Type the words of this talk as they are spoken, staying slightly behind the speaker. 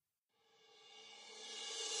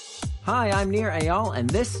Hi, I'm Nir Eyal, and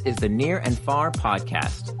this is the Near and Far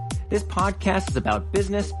podcast. This podcast is about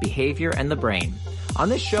business, behavior, and the brain. On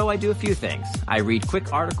this show, I do a few things. I read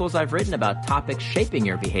quick articles I've written about topics shaping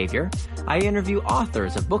your behavior. I interview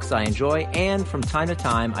authors of books I enjoy, and from time to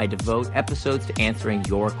time, I devote episodes to answering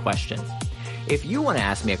your questions. If you want to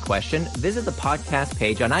ask me a question, visit the podcast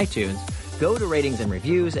page on iTunes, go to ratings and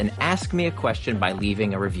reviews, and ask me a question by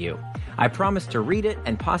leaving a review. I promise to read it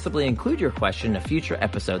and possibly include your question in a future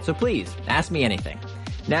episode, so please, ask me anything.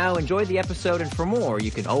 Now, enjoy the episode, and for more,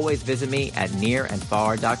 you can always visit me at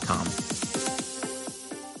nearandfar.com.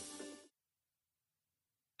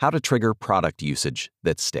 How to Trigger Product Usage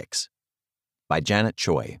That Sticks by Janet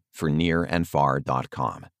Choi for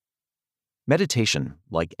nearandfar.com. Meditation,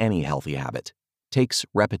 like any healthy habit, takes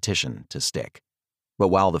repetition to stick. But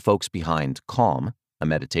while the folks behind Calm, a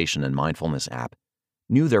meditation and mindfulness app,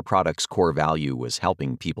 knew their product's core value was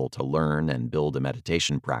helping people to learn and build a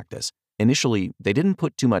meditation practice, initially they didn't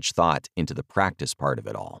put too much thought into the practice part of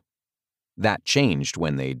it all. That changed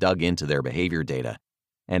when they dug into their behavior data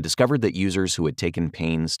and discovered that users who had taken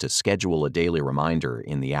pains to schedule a daily reminder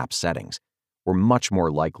in the app settings were much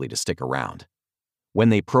more likely to stick around. When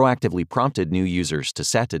they proactively prompted new users to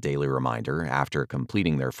set a daily reminder after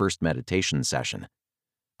completing their first meditation session,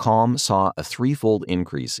 Calm saw a threefold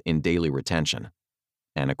increase in daily retention.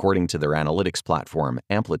 And according to their analytics platform,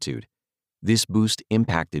 Amplitude, this boost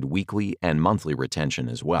impacted weekly and monthly retention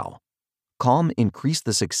as well. Calm increased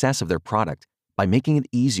the success of their product by making it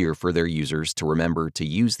easier for their users to remember to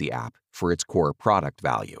use the app for its core product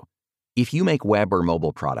value. If you make web or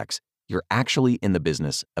mobile products, you're actually in the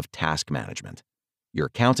business of task management. You're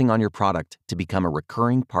counting on your product to become a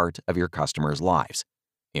recurring part of your customers' lives.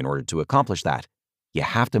 In order to accomplish that, you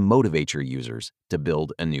have to motivate your users to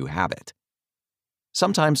build a new habit.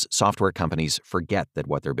 Sometimes software companies forget that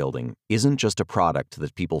what they're building isn't just a product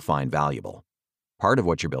that people find valuable. Part of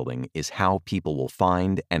what you're building is how people will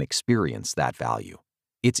find and experience that value.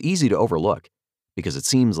 It's easy to overlook because it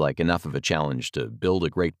seems like enough of a challenge to build a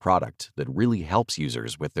great product that really helps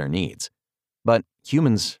users with their needs. But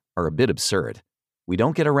humans are a bit absurd. We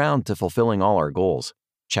don't get around to fulfilling all our goals,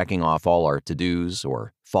 checking off all our to-dos,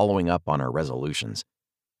 or following up on our resolutions.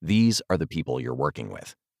 These are the people you're working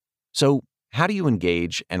with. So, how do you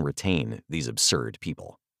engage and retain these absurd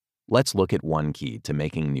people? Let's look at one key to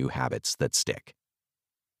making new habits that stick.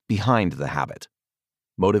 Behind the habit.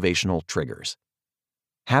 Motivational triggers.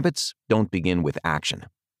 Habits don't begin with action.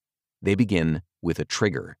 They begin with a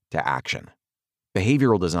trigger to action.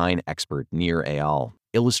 Behavioral design expert Nir Eyal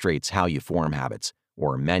illustrates how you form habits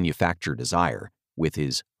or manufacture desire with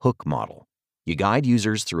his hook model. You guide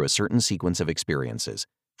users through a certain sequence of experiences,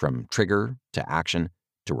 from trigger to action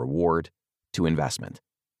to reward to investment.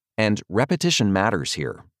 And repetition matters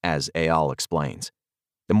here, as Eyal explains.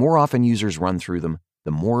 The more often users run through them,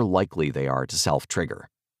 the more likely they are to self-trigger.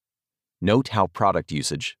 Note how product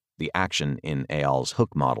usage, the action in Eyal's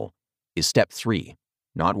hook model, is step 3,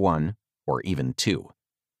 not 1 or even 2.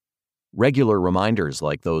 Regular reminders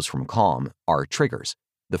like those from Calm are triggers,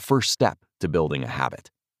 the first step to building a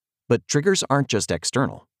habit. But triggers aren't just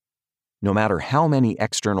external. No matter how many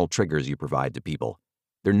external triggers you provide to people,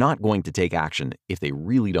 they're not going to take action if they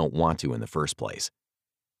really don't want to in the first place.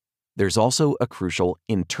 There's also a crucial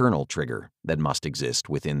internal trigger that must exist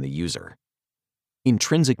within the user.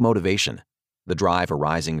 Intrinsic motivation, the drive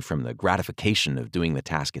arising from the gratification of doing the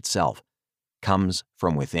task itself, comes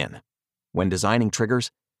from within. When designing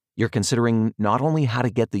triggers, you're considering not only how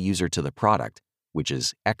to get the user to the product, which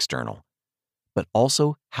is external, but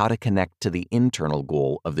also how to connect to the internal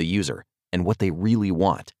goal of the user and what they really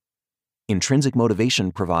want. Intrinsic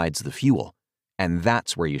motivation provides the fuel, and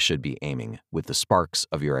that's where you should be aiming with the sparks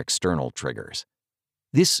of your external triggers.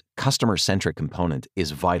 This customer-centric component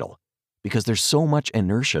is vital because there's so much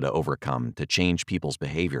inertia to overcome to change people's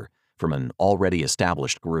behavior from an already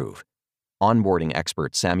established groove. Onboarding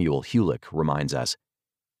expert Samuel Hulick reminds us,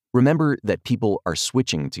 remember that people are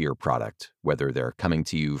switching to your product, whether they're coming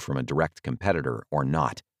to you from a direct competitor or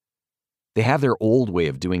not. They have their old way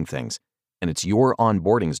of doing things, and it's your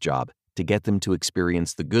onboarding's job to get them to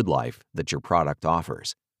experience the good life that your product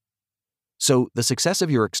offers. So the success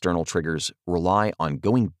of your external triggers rely on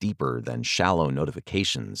going deeper than shallow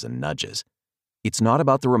notifications and nudges. It's not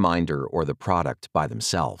about the reminder or the product by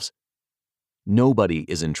themselves. Nobody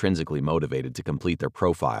is intrinsically motivated to complete their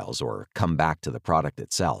profiles or come back to the product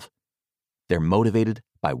itself. They're motivated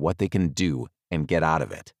by what they can do and get out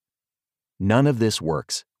of it. None of this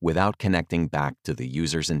works without connecting back to the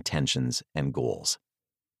user's intentions and goals.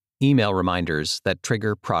 Email reminders that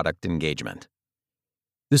trigger product engagement.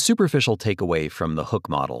 The superficial takeaway from the hook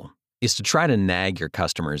model is to try to nag your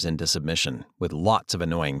customers into submission with lots of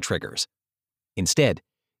annoying triggers. Instead,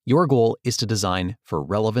 your goal is to design for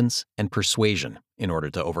relevance and persuasion in order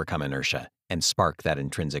to overcome inertia and spark that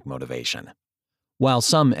intrinsic motivation. While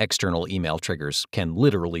some external email triggers can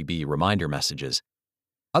literally be reminder messages,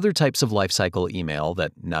 other types of lifecycle email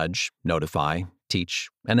that nudge, notify, teach,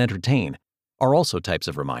 and entertain are also types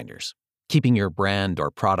of reminders, keeping your brand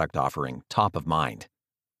or product offering top of mind.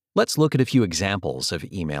 Let's look at a few examples of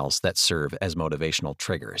emails that serve as motivational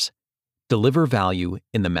triggers. Deliver value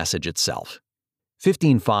in the message itself.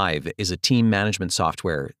 15Five is a team management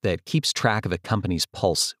software that keeps track of a company's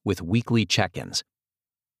pulse with weekly check-ins.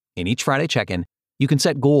 In each Friday check-in, you can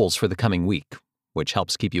set goals for the coming week, which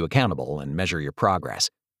helps keep you accountable and measure your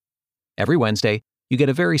progress. Every Wednesday, you get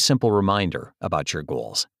a very simple reminder about your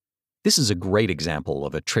goals. This is a great example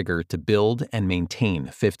of a trigger to build and maintain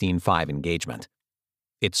 15Five engagement.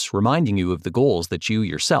 It's reminding you of the goals that you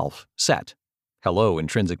yourself set. Hello,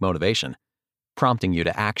 intrinsic motivation, prompting you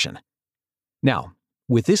to action. Now,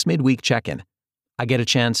 with this midweek check-in, I get a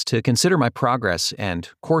chance to consider my progress and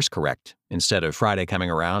course correct instead of Friday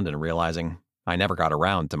coming around and realizing I never got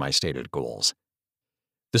around to my stated goals.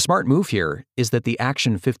 The smart move here is that the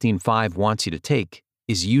action 15Five wants you to take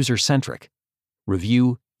is user-centric.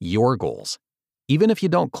 Review your goals. Even if you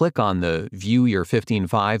don't click on the View Your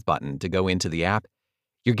 15Five button to go into the app,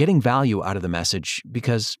 you're getting value out of the message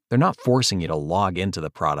because they're not forcing you to log into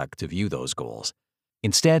the product to view those goals.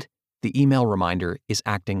 Instead, the email reminder is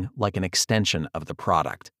acting like an extension of the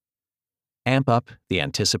product. Amp up the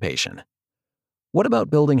anticipation. What about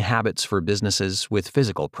building habits for businesses with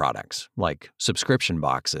physical products, like subscription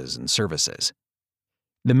boxes and services?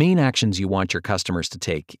 The main actions you want your customers to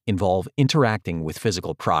take involve interacting with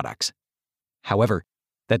physical products. However,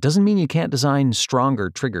 that doesn't mean you can't design stronger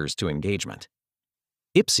triggers to engagement.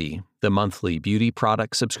 Ipsy, the monthly beauty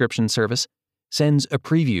product subscription service, sends a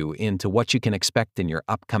preview into what you can expect in your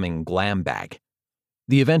upcoming glam bag.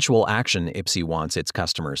 The eventual action Ipsy wants its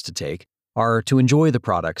customers to take are to enjoy the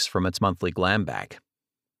products from its monthly glam bag.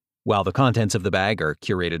 While the contents of the bag are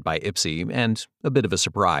curated by Ipsy and a bit of a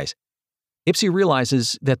surprise, Ipsy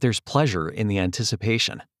realizes that there's pleasure in the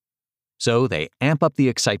anticipation. So they amp up the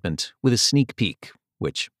excitement with a sneak peek,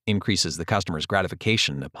 which increases the customer's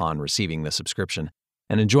gratification upon receiving the subscription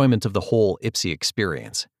and enjoyment of the whole Ipsy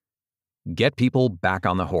experience. Get people back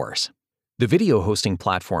on the horse. The video hosting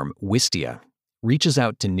platform Wistia reaches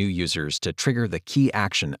out to new users to trigger the key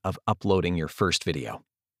action of uploading your first video.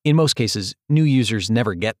 In most cases, new users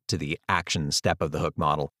never get to the action step of the hook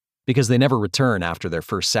model because they never return after their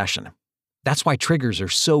first session. That's why triggers are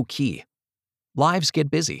so key. Lives get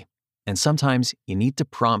busy, and sometimes you need to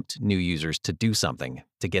prompt new users to do something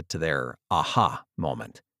to get to their aha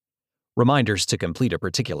moment. Reminders to complete a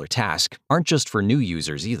particular task aren't just for new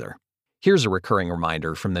users either. Here's a recurring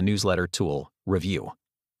reminder from the newsletter tool, Review.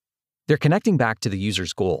 They're connecting back to the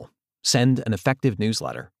user's goal, send an effective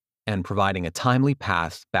newsletter, and providing a timely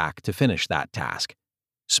path back to finish that task.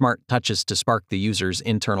 Smart touches to spark the user's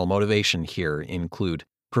internal motivation here include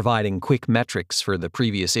providing quick metrics for the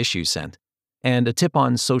previous issue sent, and a tip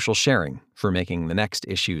on social sharing for making the next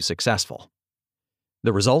issue successful.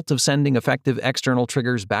 The result of sending effective external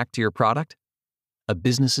triggers back to your product? A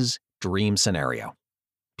business's dream scenario.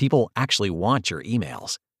 People actually want your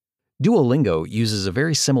emails. Duolingo uses a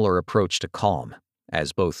very similar approach to Calm,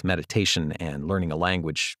 as both meditation and learning a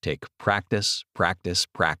language take practice, practice,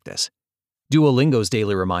 practice. Duolingo's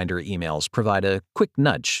daily reminder emails provide a quick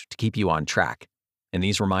nudge to keep you on track, and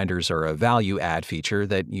these reminders are a value-add feature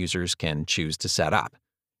that users can choose to set up.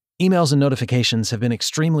 Emails and notifications have been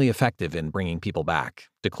extremely effective in bringing people back,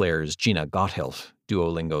 declares Gina Gotthilf,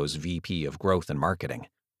 Duolingo's VP of Growth and Marketing.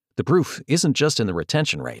 The proof isn't just in the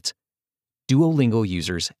retention rates. Duolingo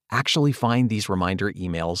users actually find these reminder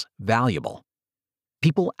emails valuable.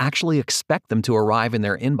 People actually expect them to arrive in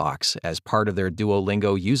their inbox as part of their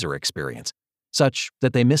Duolingo user experience, such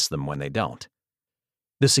that they miss them when they don't.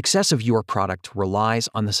 The success of your product relies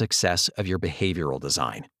on the success of your behavioral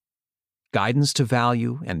design. Guidance to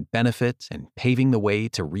value and benefit and paving the way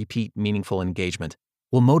to repeat meaningful engagement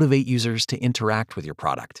will motivate users to interact with your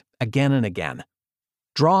product again and again.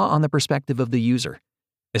 Draw on the perspective of the user,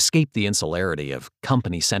 escape the insularity of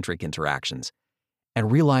company-centric interactions,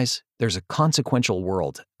 and realize there's a consequential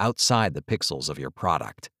world outside the pixels of your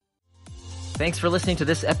product. Thanks for listening to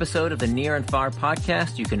this episode of the Near and Far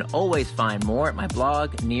podcast. You can always find more at my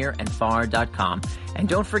blog, nearandfar.com. And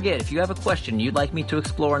don't forget, if you have a question you'd like me to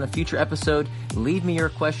explore in a future episode, leave me your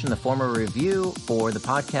question in the form of a review for the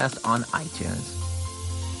podcast on iTunes.